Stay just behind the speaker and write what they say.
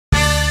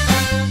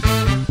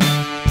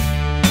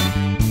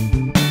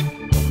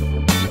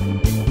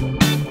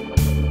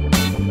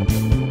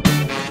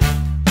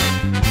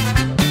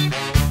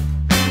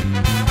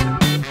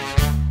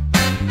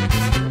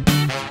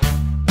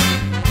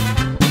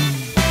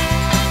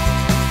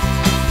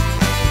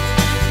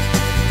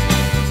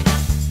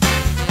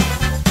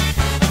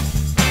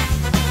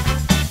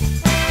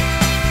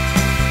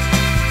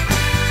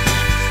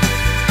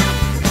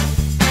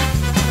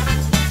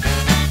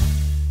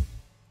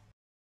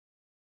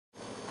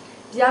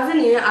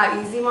Bienvenue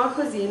à Easy Mom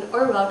Cuisine,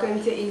 or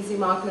welcome to Easy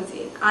Mom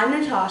Cuisine. I'm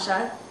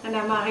Natasha. And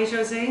I'm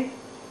Marie-José.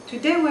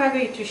 Today we are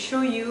going to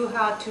show you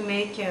how to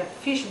make a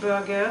fish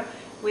burger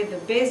with the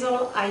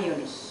basil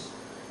aioli.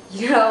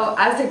 You know,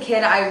 as a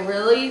kid I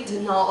really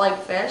did not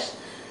like fish,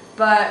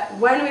 but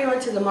when we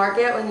went to the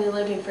market when we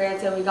lived in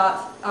France and we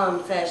got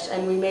fish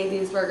and we made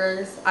these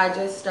burgers, I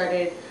just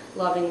started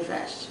loving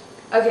fish.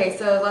 Okay,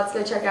 so let's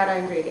go check out our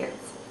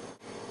ingredients.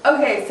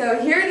 Okay, so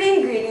here are the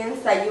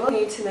ingredients that you will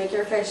need to make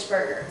your fish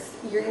burgers.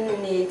 You're going to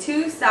need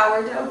 2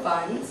 sourdough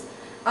buns.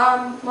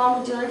 Mom,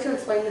 would you like to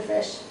explain the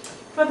fish?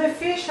 For the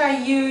fish I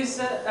use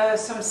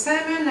some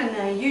salmon, and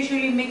I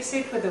usually mix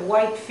it with the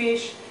white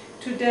fish.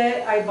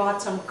 Today I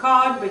bought some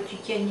cod, but you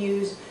can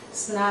use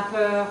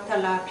snapper,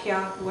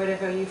 tilapia,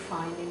 whatever you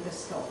find in the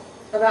store.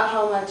 About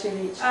how much of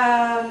each?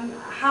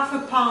 Half a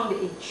pound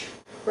each.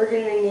 We're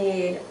going to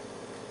need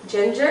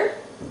ginger,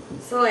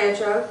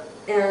 cilantro,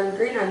 and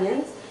green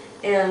onions,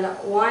 and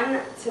 1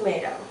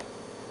 tomato.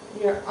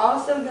 You're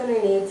also going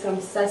to need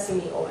some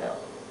sesame oil.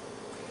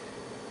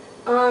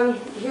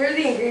 Here are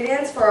the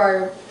ingredients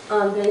for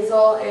our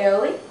basil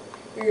aioli.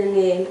 You're going to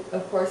need,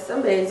 of course,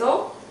 some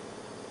basil,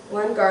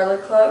 1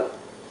 garlic clove,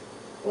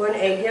 1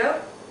 egg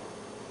yolk,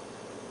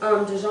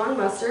 Dijon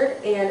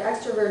mustard, and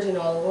extra virgin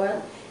olive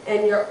oil.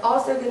 And you're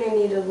also going to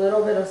need a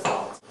little bit of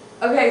salt.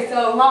 Okay,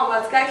 so Mom,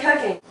 let's get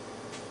cooking.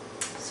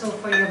 So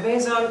for your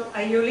basil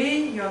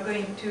aioli, you're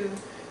going to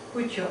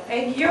put your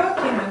egg yolk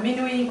in a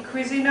mini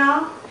Cuisine.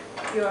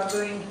 You are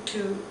going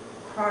to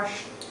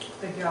crush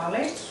the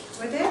garlic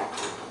with it.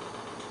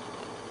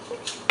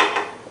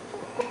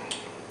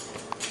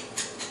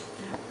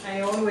 I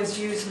always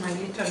use my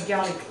little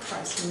garlic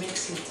press, it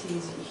makes it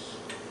easy.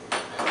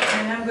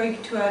 And I'm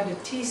going to add a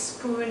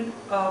teaspoon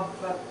of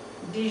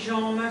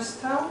Dijon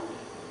mustard.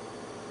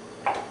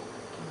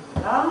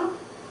 Voila.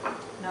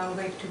 Now I'm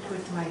going to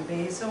put my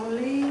basil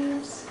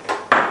leaves.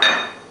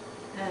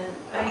 And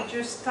I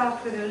just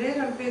start with a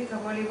little bit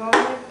of olive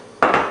oil,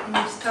 and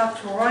you start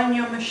to run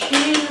your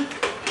machine.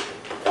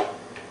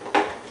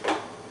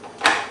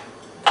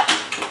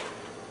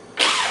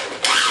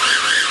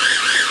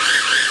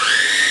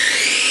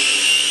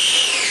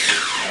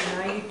 And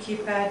now you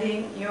keep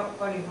adding your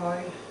olive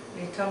oil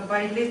little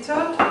by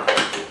little.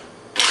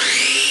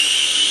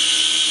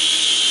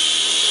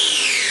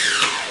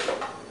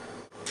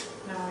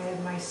 Now I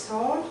add my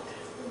salt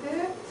with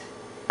it.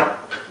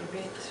 Give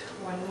it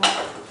one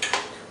more.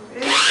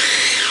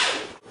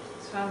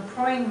 So I'm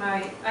pouring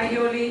my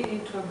aioli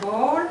into a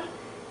bowl,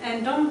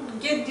 and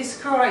don't get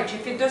discouraged.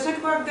 If it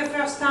doesn't work the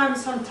first time,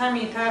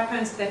 sometimes it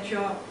happens that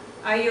your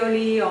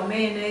aioli or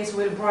mayonnaise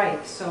will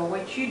break. So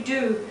what you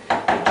do,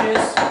 you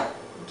just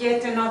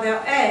get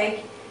another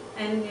egg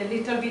and a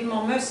little bit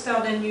more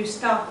mustard and you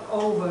start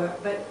over.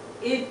 But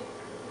it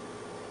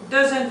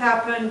doesn't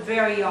happen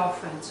very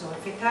often. So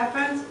if it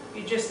happens,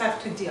 you just have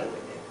to deal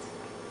with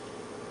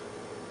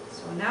it.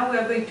 So now we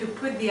are going to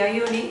put the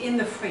aioli in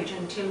the fridge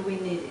until we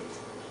need it.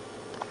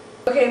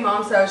 Okay,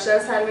 Mom, so show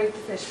us how to make the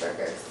fish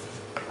burgers.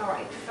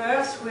 Alright,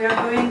 first we are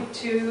going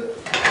to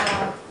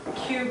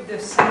cube the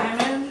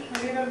salmon a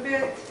little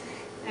bit,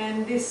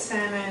 and this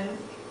salmon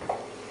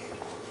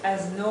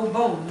has no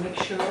bone. Make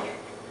sure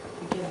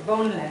you get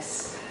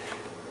boneless.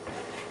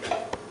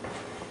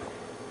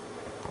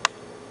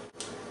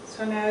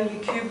 So now you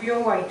cube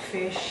your white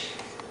fish.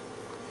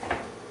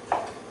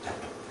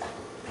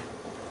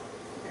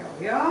 There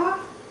we are.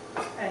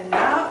 And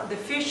now the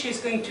fish is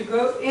going to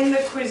go in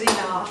the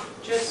Cuisine,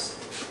 just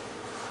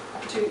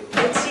to,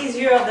 it's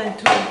easier than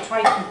to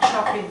try to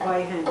chop it by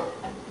hand.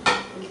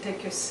 It'll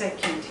take a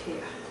second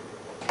here.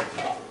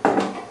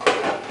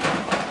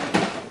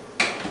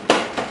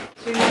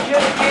 So you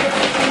just give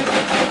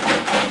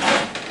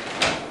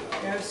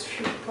there's a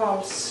few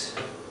pulses,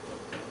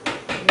 a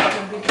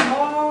little bit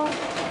more.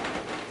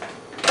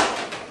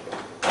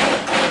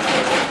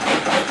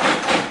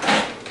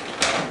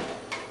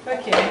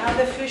 Okay, now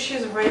the fish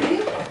is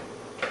ready.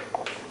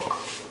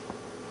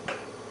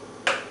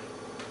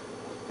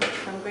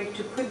 I'm going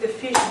to put the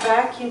fish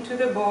back into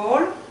the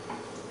bowl,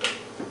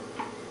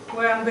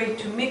 where I'm going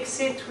to mix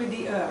it with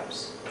the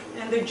herbs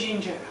and the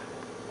ginger.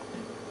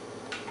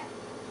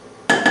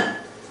 And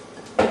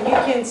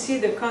you can see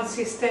the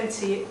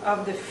consistency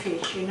of the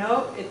fish, you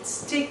know, it's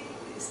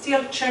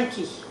still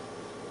chunky.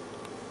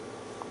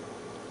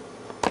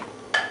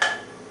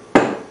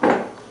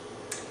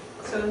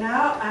 So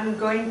now I'm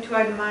going to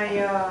add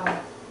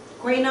my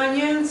green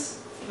onions,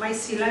 my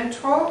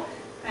cilantro,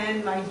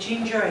 and my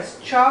ginger is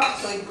chopped,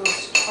 so it goes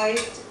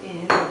straight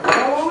in the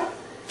bowl.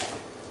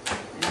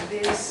 And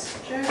this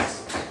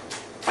just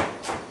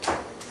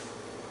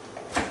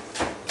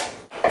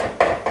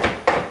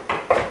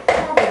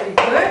probably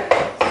good.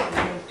 So I'm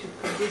going to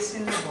put this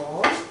in the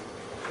bowl.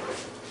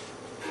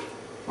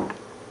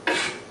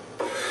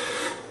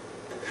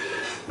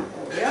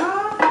 There we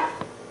are.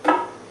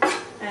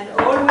 And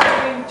all we're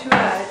going to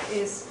add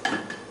is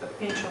a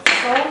pinch of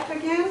salt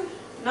again.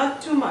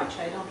 Not too much,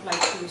 I don't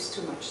like to use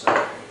too much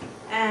salt.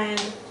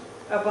 And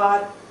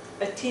about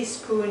a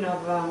teaspoon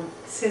of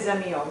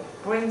sesame oil.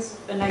 Brings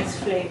a nice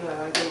flavor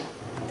again.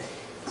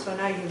 So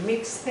now you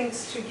mix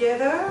things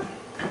together,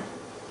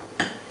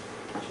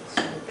 just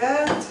like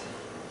that,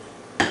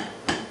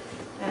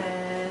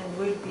 and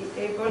we'll be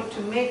able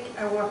to make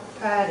our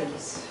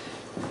patties.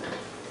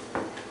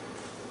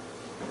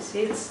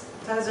 See, it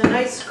has a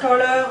nice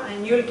color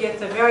and you'll get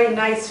a very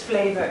nice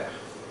flavor.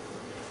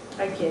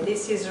 Okay,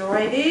 this is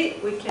ready.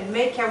 We can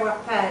make our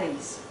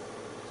patties.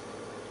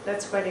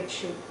 That's what it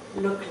should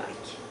look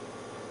like.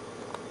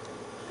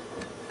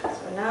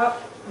 So now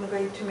I'm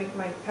going to make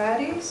my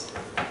patties.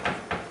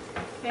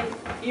 And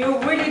you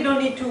really don't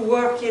need to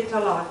work it a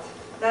lot.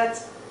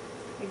 That's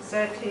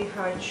exactly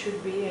how it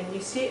should be. And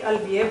you see,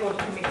 I'll be able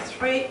to make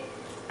 3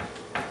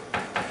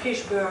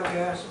 fish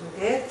burgers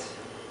with it.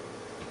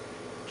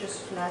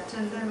 Just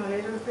flatten them a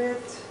little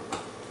bit.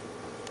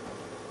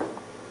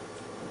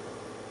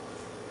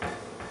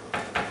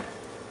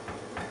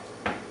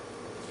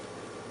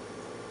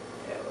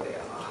 There we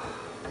are.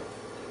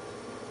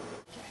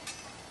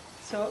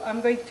 So I'm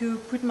going to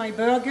put my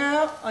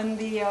burger on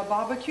the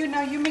barbecue.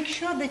 Now you make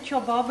sure that your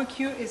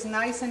barbecue is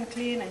nice and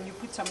clean and you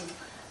put some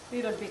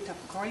little bit of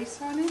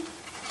grease on it.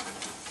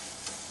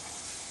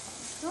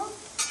 So.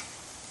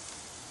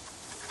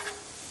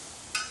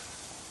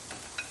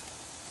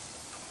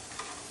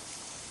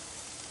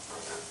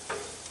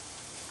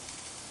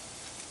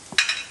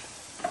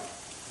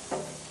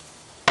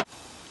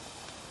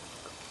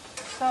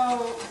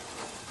 So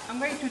I'm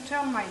going to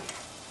turn my,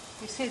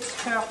 you see it's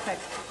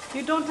perfect.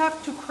 You don't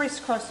have to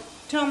crisscross,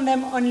 turn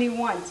them only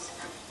once.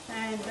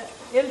 And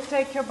it'll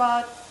take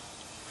about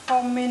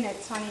 4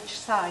 minutes on each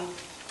side.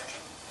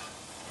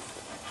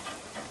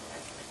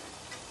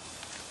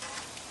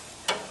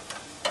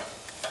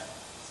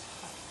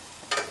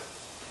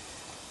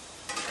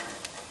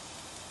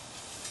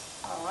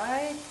 All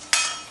right,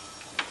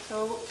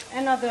 so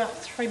another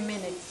 3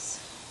 minutes.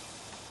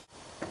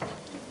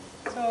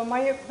 So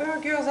my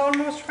burger is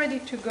almost ready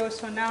to go,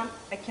 so now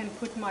I can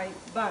put my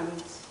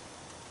buns.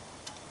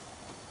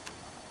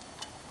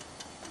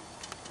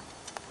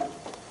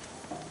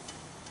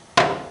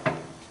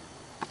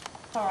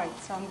 All right,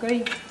 so I'm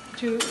going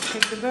to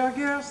take the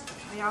burgers.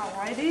 They are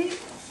ready.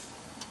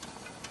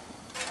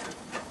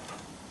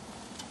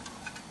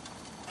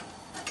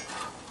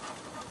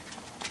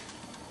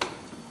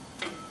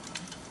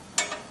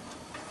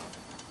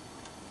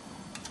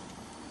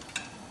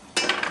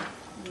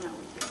 Now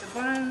we get the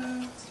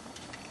buns.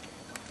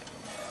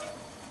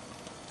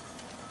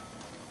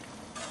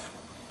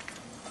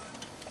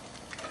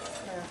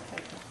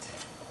 Perfect.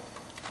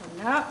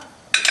 So now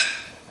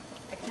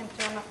I can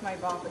turn off my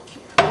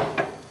barbecue.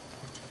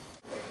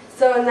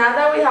 So now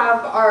that we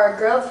have our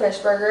grilled fish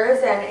burgers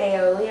and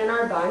aioli in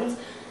our buns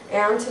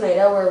and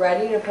tomato, we're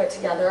ready to put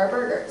together our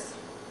burgers.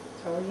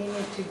 So all you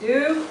need to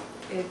do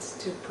is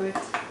to put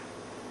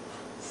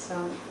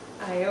some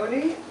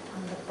aioli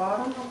on the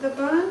bottom of the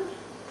bun.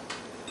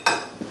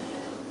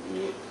 And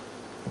you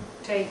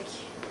take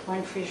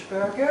one fish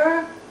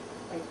burger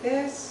like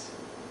this,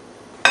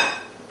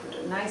 put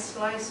a nice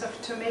slice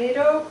of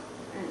tomato,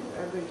 and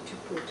we're going to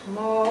put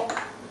more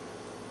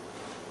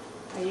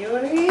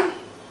aioli.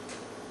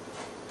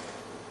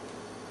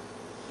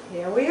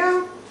 Here we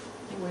are.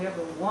 We have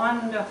a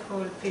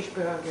wonderful fish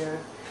burger.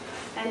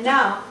 And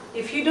now,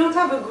 if you don't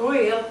have a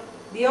grill,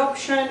 the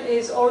option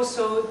is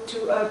also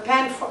to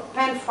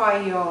pan fry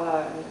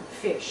your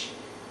fish.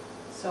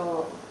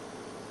 So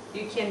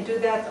you can do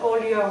that all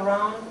year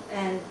round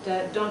and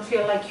don't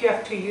feel like you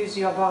have to use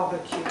your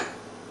barbecue.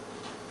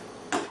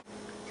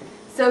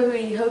 So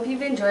we hope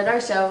you've enjoyed our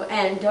show,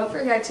 and don't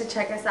forget to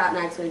check us out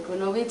next week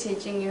when we'll be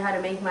teaching you how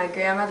to make my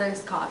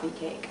grandmother's coffee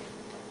cake.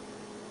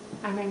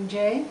 I'm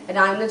MJ. And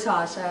I'm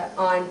Natasha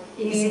on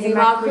Easy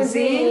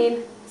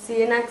Cuisine. See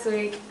you next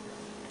week.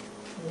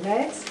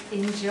 Let's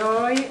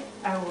enjoy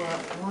our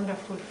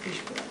wonderful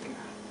fish burger.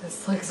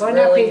 This looks Bon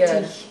really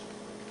appetit. good.